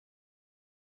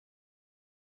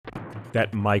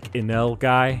that Mike Inell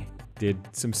guy did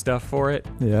some stuff for it.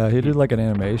 Yeah, he did like an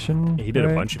animation. He did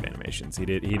a bunch of animations. He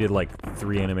did like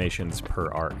 3 animations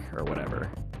per arc or whatever.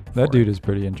 That dude is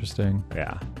pretty interesting.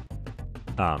 Yeah.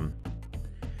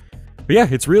 But yeah,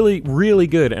 it's really, really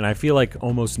good, and I feel like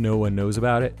almost no one knows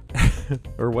about it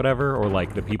or whatever, or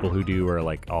like the people who do are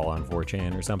like all on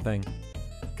 4chan or something.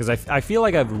 Because I feel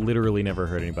like I've literally never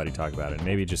heard anybody talk about it.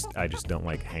 Maybe I just don't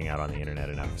like hang out on the internet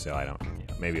enough, so I don't.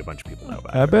 Maybe a bunch of people know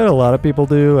about it. I bet a lot of people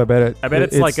do. I bet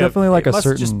it's like definitely like a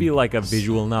certain. It must just be like a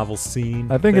visual novel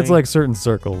scene. I think it's like certain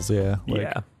circles. Yeah. Like,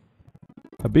 yeah.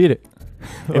 I beat it.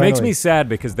 It makes me sad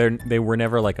because they were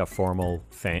never like a formal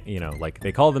fan. You know, like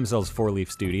they called themselves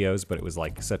 4-Leaf Studios, but it was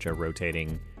like such a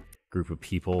rotating group of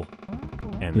people,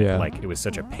 and like it was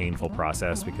such a painful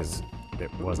process because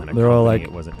it wasn't a They're company, all like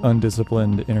it wasn't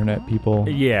undisciplined internet people.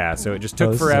 Yeah, so it just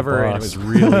took forever, and it was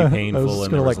really painful,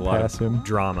 and there was like a lot of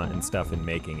drama and stuff in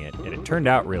making it, and it turned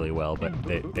out really well, but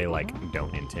they like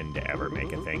don't intend to ever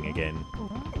make a thing again,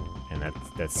 and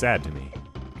that's sad to me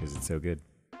because it's so good.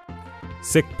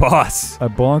 Sick boss. I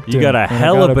bonked You got a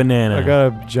hell of banana. I got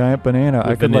a giant banana. With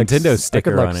I could the Nintendo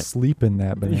sticker I could, on it. Sleep in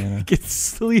that banana. You could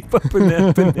sleep up in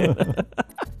that banana.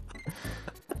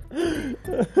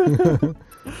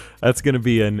 That's going to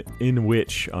be an in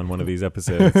which on one of these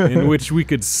episodes, in which we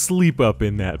could sleep up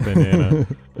in that banana.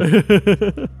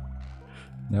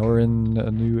 Now we're in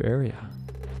a new area.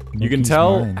 You can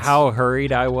tell how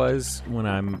hurried I was when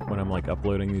I'm like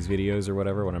uploading these videos or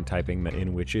whatever, when I'm typing the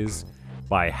in whiches,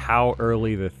 by how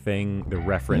early the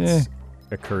reference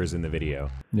occurs in the video.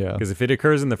 Yeah. Because if it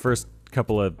occurs in the first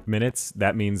couple of minutes,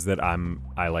 that means that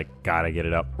I like gotta get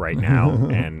it up right now,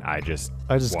 and I just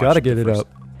gotta get it up.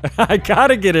 I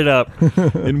gotta get it up.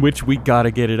 In which we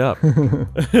gotta get it up.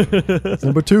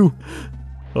 Number 2.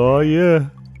 Oh yeah.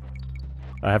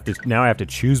 I have to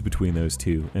choose between those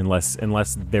two, unless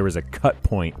there was a cut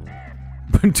point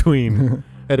between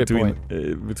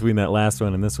between that last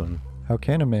one and this one. How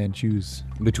can a man choose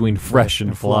between fresh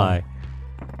and fly?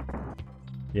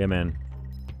 Yeah, man.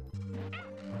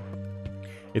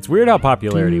 It's weird how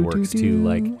popularity works too.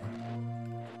 Like,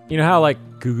 you know how like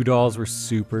Goo Goo Dolls were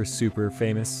super, super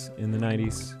famous in the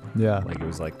 90s? Yeah. Like it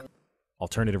was like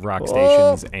alternative rock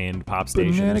stations and pop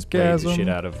stations played the shit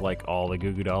out of like all the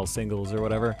Goo Goo Dolls singles or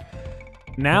whatever.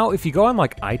 Now, if you go on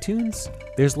like iTunes,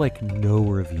 there's like no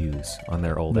reviews on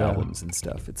their old albums and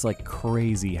stuff. It's like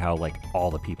crazy how like all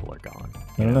the people are gone.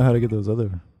 I don't know how to get those other.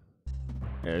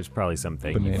 There's probably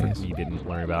something you didn't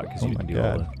learn about because you didn't do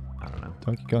all the. I don't know.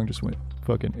 Donkey Kong just went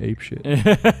fucking ape shit.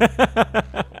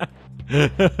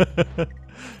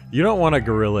 You don't want a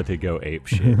gorilla to go ape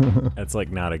shit. That's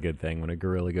like not a good thing when a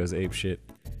gorilla goes ape shit.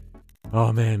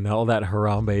 Oh man, all that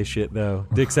Harambe shit though.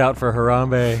 Dick's out for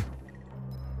Harambe.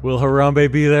 Will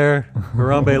Harambe be there?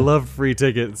 Harambe loved free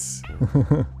tickets.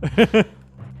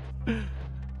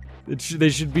 They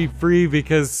should be free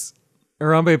because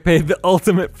Harambe paid the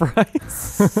ultimate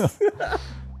price.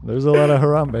 There's a lot of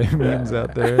Harambe memes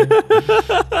out there.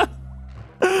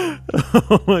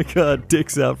 Oh my god,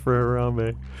 Dick's out for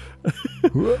Harambe.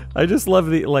 I just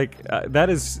love the, like, that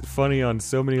is funny on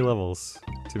so many levels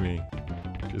to me.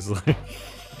 Just like...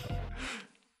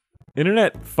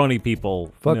 Internet funny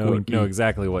people know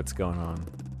exactly what's going on.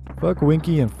 Fuck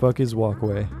Winky and fuck his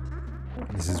walkway.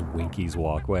 This is Winky's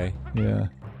walkway? Yeah.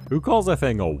 Who calls a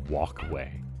thing a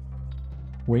walkway?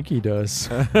 Winky does.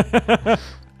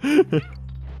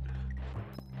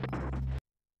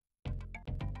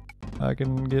 I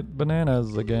can get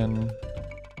bananas again.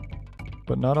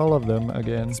 But not all of them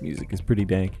again. This music is pretty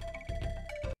dank.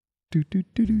 Do do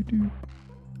do do do.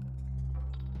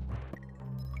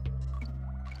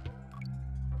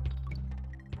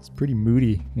 It's pretty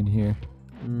moody in here.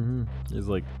 Mm-hmm. There's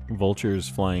like vultures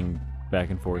flying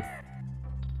back and forth.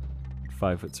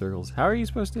 5-foot circles. How are you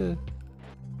supposed to?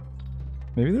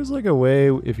 Maybe there's like a way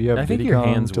if you have I think Diddy your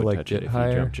Kong hands to would like touch get it if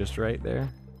higher. you jump just right there.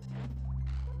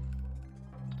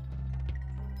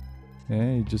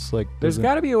 Yeah, you just like. There's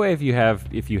got to be a way if you have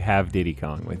Diddy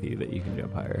Kong with you that you can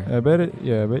jump higher. I bet it.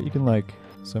 Yeah, I bet you can like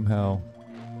somehow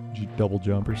double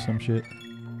jump or some shit.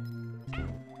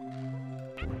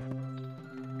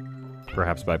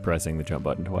 Perhaps by pressing the jump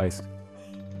button twice.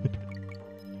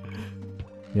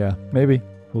 Yeah, maybe.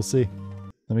 We'll see.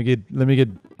 Let me get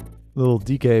little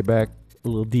DK back. A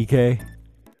little DK.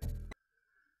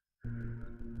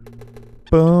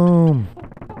 Boom.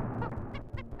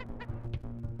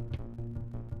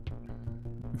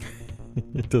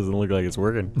 It doesn't look like it's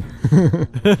working.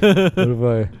 What if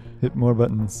I hit more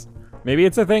buttons? Maybe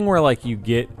it's a thing where like you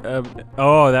get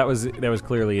oh, that was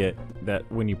clearly it. That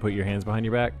when you put your hands behind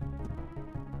your back.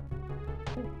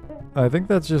 I think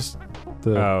that's just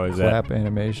the is clap that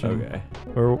animation. okay?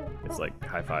 Or It's like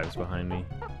high fives behind me.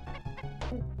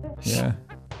 yeah.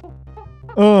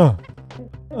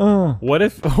 What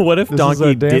if This is Donkey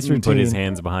our dance didn't put his routine.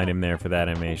 hands behind him there for that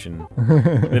animation?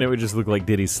 Then it would just look like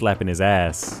Diddy slapping his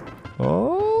ass.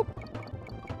 Oh,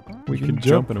 we You can can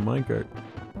jump in a minecart.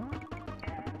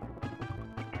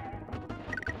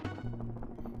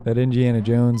 That Indiana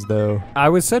Jones though. I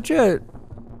was so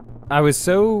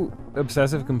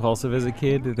obsessive compulsive as a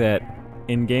kid that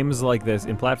in games like this,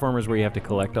 in platformers where you have to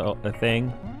collect a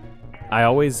thing, I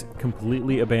always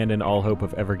completely abandoned all hope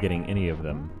of ever getting any of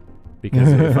them.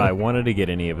 Because if I wanted to get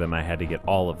any of them, I had to get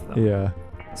all of them. Yeah.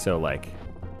 So like,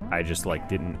 I just like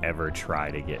didn't ever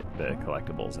try to get the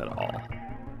collectibles at all.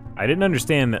 I didn't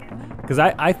understand that, because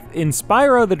I in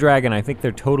Spyro the Dragon, I think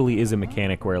there totally is a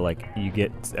mechanic where like you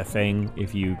get a thing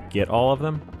if you get all of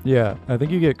them. Yeah, I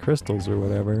think you get crystals or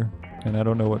whatever, and I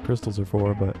don't know what crystals are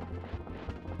for,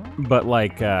 but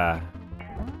like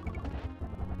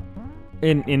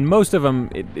in most of them,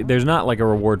 there's not like a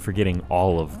reward for getting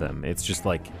all of them. It's just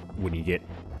like when you get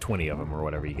 20 of them or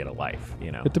whatever, you get a life.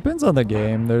 You know. it depends on the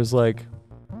game. There's like,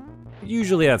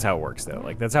 Usually that's how it works, though.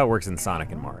 Like, that's how it works in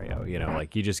Sonic and Mario, you know?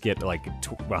 Like, you just get, like,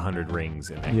 100 rings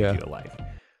and that gives you a life.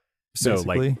 So,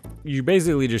 basically. like, you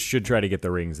basically just should try to get the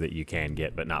rings that you can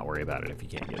get, but not worry about it if you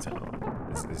can't get some of them.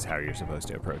 This is how you're supposed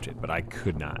to approach it. But I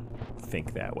could not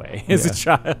think that way as a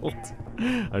child.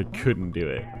 I couldn't do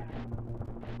it.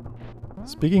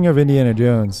 Speaking of Indiana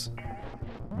Jones,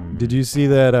 did you see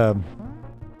that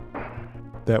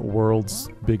that world's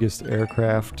biggest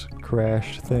aircraft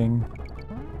crash thing?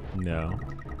 No.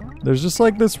 There's just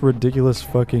like this ridiculous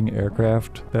fucking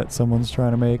aircraft that someone's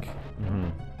trying to make,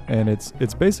 and it's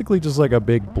basically just like a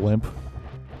big blimp,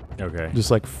 Okay.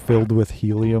 just like filled with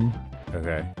helium,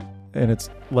 Okay. and it's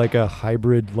like a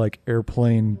hybrid like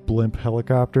airplane blimp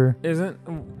helicopter.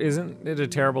 Isn't it a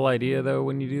terrible idea, though,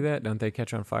 when you do that? Don't they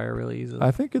catch on fire really easily?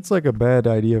 I think it's like a bad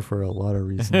idea for a lot of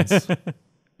reasons.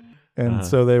 And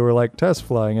so they were like test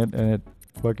flying it, and it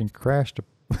fucking crashed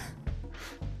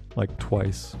like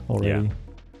twice already. Yeah.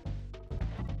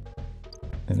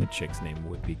 And The chick's name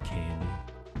would be Candy.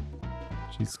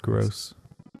 she's gross.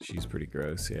 She's pretty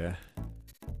gross, yeah.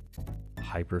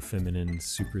 Hyper feminine,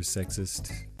 super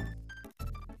sexist.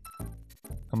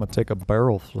 I'm gonna take a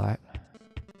barrel flight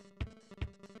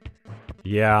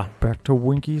Yeah. back to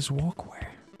Winky's Walkway.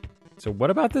 So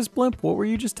what about this blimp? What were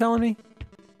you just telling me?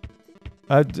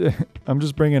 I'm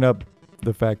just bringing up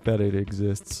the fact that it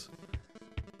exists.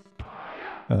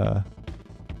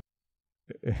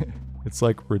 It's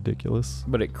like ridiculous.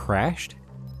 But it crashed?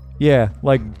 Yeah,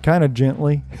 like kind of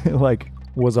gently, like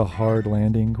was a hard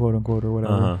landing, quote unquote, or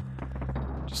whatever.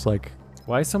 Just like,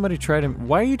 Why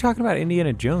are you talking about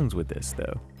Indiana Jones with this,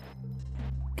 though?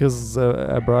 because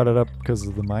I brought it up because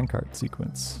of the minecart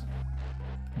sequence.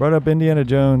 Brought up Indiana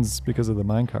Jones because of the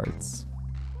minecarts.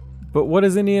 But what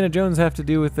does Indiana Jones have to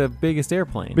do with the biggest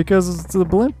airplane? Because it's the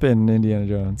blimp in Indiana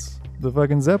Jones, the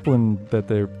fucking Zeppelin that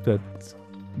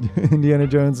Indiana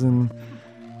Jones and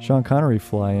Sean Connery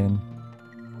fly in.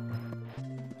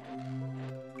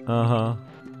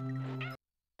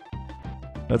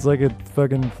 That's like a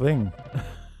fucking thing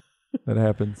that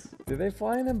happens. Did they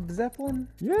fly in a Zeppelin?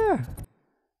 Yeah.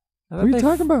 What are you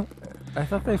talking about? I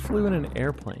thought they flew in an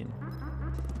airplane.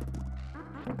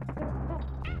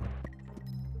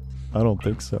 I don't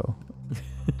think so.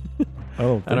 I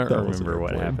don't remember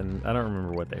what happened. I don't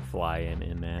remember what they fly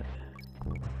in that.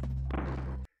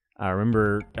 I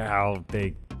remember how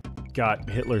they got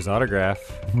Hitler's autograph.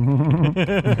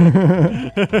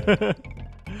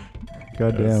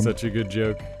 Goddamn. Such a good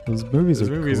joke. Those movies Those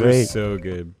are movies great. are so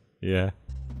good. Yeah.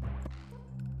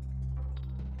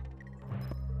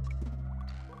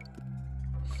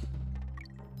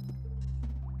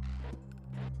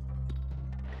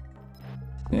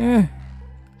 Yeah.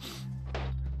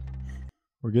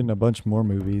 We're getting a bunch more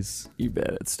movies. You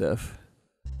bet at stuff.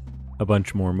 A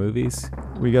bunch more movies.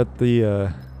 We got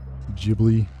the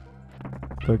Ghibli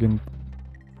fucking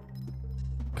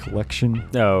collection.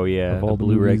 Oh yeah, Of all the the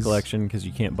Blu-ray movies. collection because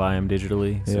you can't buy them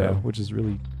digitally. So. Yeah, which is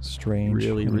really strange.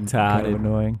 Really and retarded. Kind of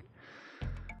annoying.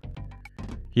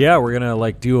 Yeah, we're gonna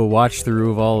like do a watch through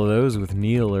of all of those with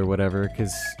Neil or whatever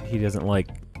because he doesn't like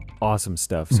awesome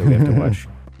stuff, so we have to watch.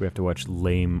 We have to watch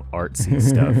lame artsy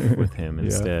stuff with him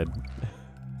instead.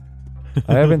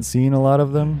 I haven't seen a lot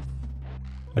of them.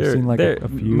 I've seen like a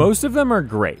few. Most of them are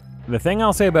great. The thing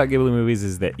I'll say about Ghibli movies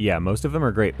is that, yeah, most of them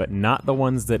are great, but not the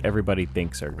ones that everybody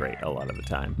thinks are great a lot of the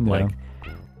time. Yeah.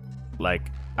 Like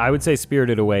I would say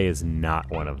Spirited Away is not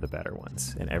one of the better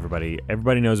ones, and everybody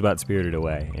knows about Spirited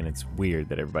Away, and it's weird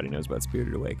that everybody knows about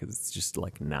Spirited Away because it's just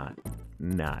like not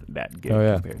that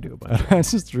good compared to a bunch of I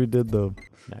just redid the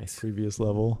previous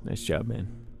level. Nice job, man.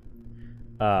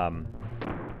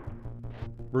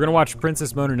 We're gonna watch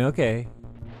Princess Mononoke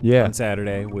on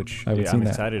Saturday, which I'm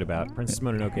excited about. Princess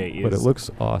Mononoke is, but it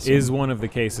looks awesome. Is one of the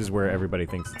cases where everybody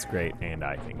thinks it's great, and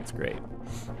I think it's great.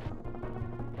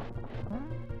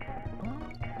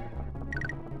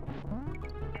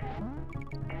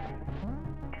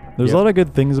 There's a lot of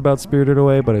good things about Spirited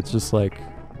Away, but it's just like,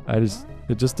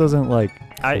 it just doesn't like.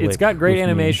 It's got great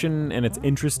animation and it's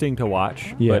interesting to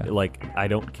watch, but like I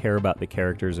don't care about the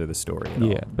characters or the story at all.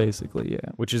 Yeah, basically,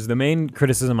 yeah. Which is the main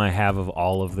criticism I have of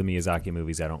all of the Miyazaki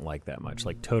movies I don't like that much.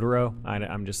 Like Totoro,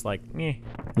 I'm just like, meh.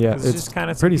 Yeah, it's just kind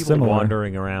of pretty people similar.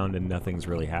 Wandering around and nothing's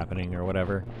really happening or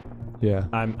whatever. Yeah.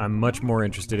 I'm much more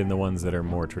interested in the ones that are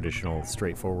more traditional,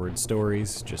 straightforward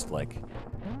stories, just like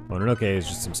Mononoke is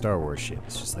just some Star Wars shit.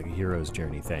 It's just like a hero's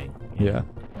journey thing. Yeah.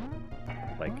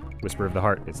 Like Whisper of the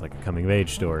Heart, it's like a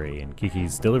coming-of-age story, and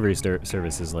Kiki's Delivery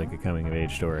Service is like a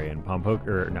coming-of-age story, and Porco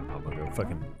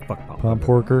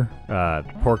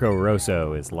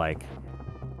Rosso is like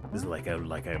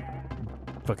a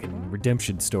fucking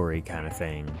redemption story kind of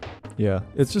thing. Yeah,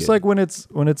 it's just good. Like when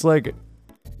it's like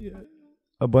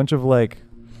a bunch of like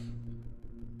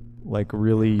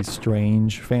really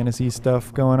strange fantasy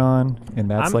stuff going on, and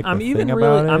that's the thing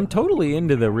about it. I'm totally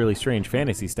into the really strange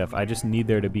fantasy stuff. I just need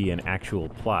there to be an actual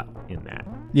plot in that.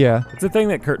 Yeah. It's a thing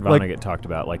that Kurt Vonnegut talked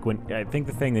about. Like I think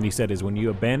the thing that he said is when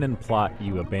you abandon plot,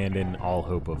 you abandon all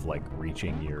hope of like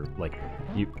reaching your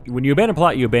when you abandon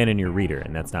plot, you abandon your reader,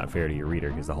 and that's not fair to your reader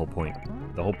because the whole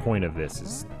point of this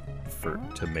is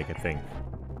to make a thing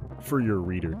for your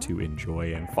reader to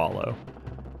enjoy and follow.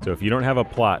 So if you don't have a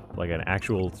plot, like an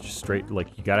actual straight,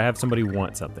 like you gotta have somebody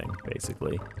want something,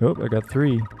 basically. Oh, I got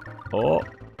 3. Oh.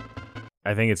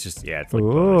 I think it's just, it's like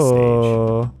bonus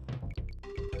stage.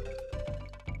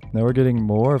 Now we're getting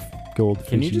more goldfishes.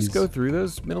 Can you just go through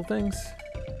those middle things?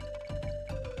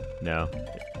 No.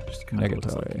 Just kind of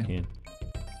looks like you can.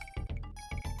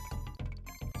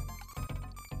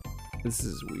 This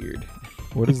is weird.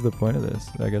 What is the point of this?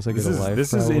 I guess I get a life.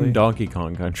 This is in Donkey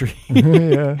Kong Country.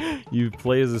 Yeah. You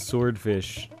play as a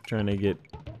swordfish trying to get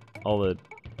all the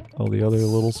other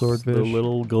little swordfish. The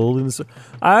little golden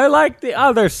I like the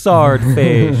other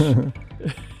swordfish.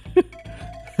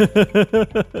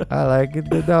 I like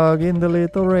the dog and the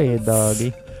little red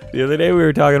doggy. The other day we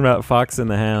were talking about Fox and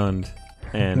the Hound.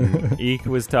 And Eek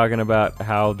was talking about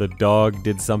how the dog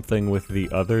did something with the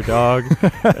other dog.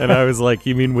 And I was like,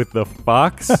 you mean with the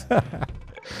fox?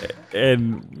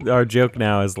 And our joke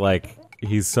now is like,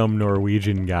 he's some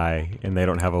Norwegian guy and they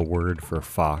don't have a word for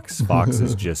fox. Fox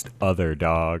is just other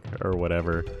dog or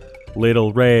whatever.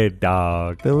 Little red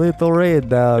dog. The little red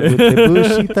dog with the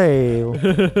bushy tail.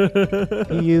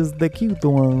 He is the cute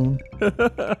one.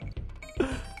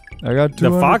 I got 200.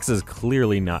 The fox is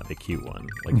clearly not the cute one.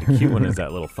 Like, the cute one is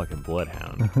that little fucking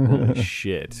bloodhound. Holy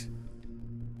shit.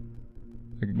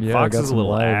 Yeah, Fox is a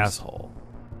little asshole.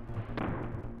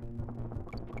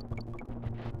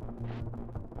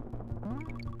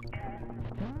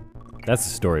 That's a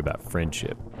story about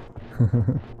friendship.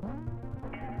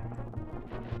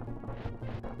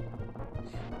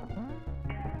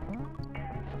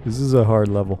 This is a hard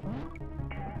level.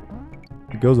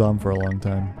 It goes on for a long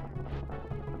time.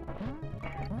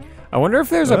 I wonder if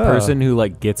there's a person who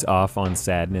like gets off on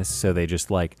sadness, so they just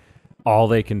like all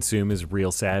they consume is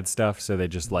real sad stuff, so they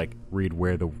just like read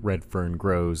Where the Red Fern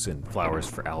Grows and Flowers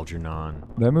for Algernon.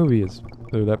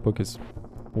 That book is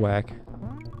whack.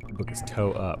 The book is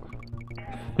toe up.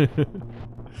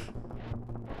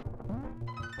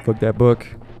 Fuck that book.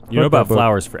 You know about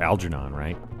Flowers for Algernon,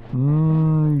 right?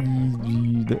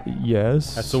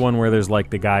 Yes. That's the one where there's like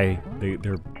the guy, the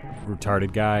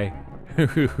retarded guy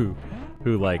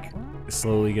who like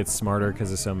slowly gets smarter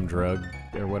because of some drug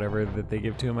or whatever that they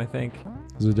give to him, I think.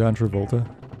 Is it John Travolta?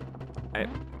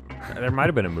 There might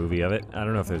have been a movie of it. I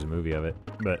don't know if there's a movie of it,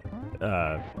 but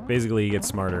basically he gets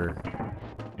smarter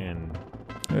and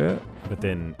but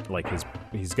then like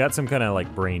he's got some kind of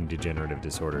like brain degenerative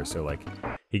disorder, so like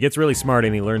he gets really smart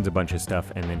and he learns a bunch of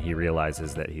stuff and then he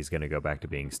realizes that he's going to go back to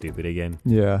being stupid again.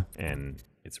 Yeah. And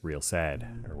it's real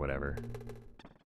sad or whatever.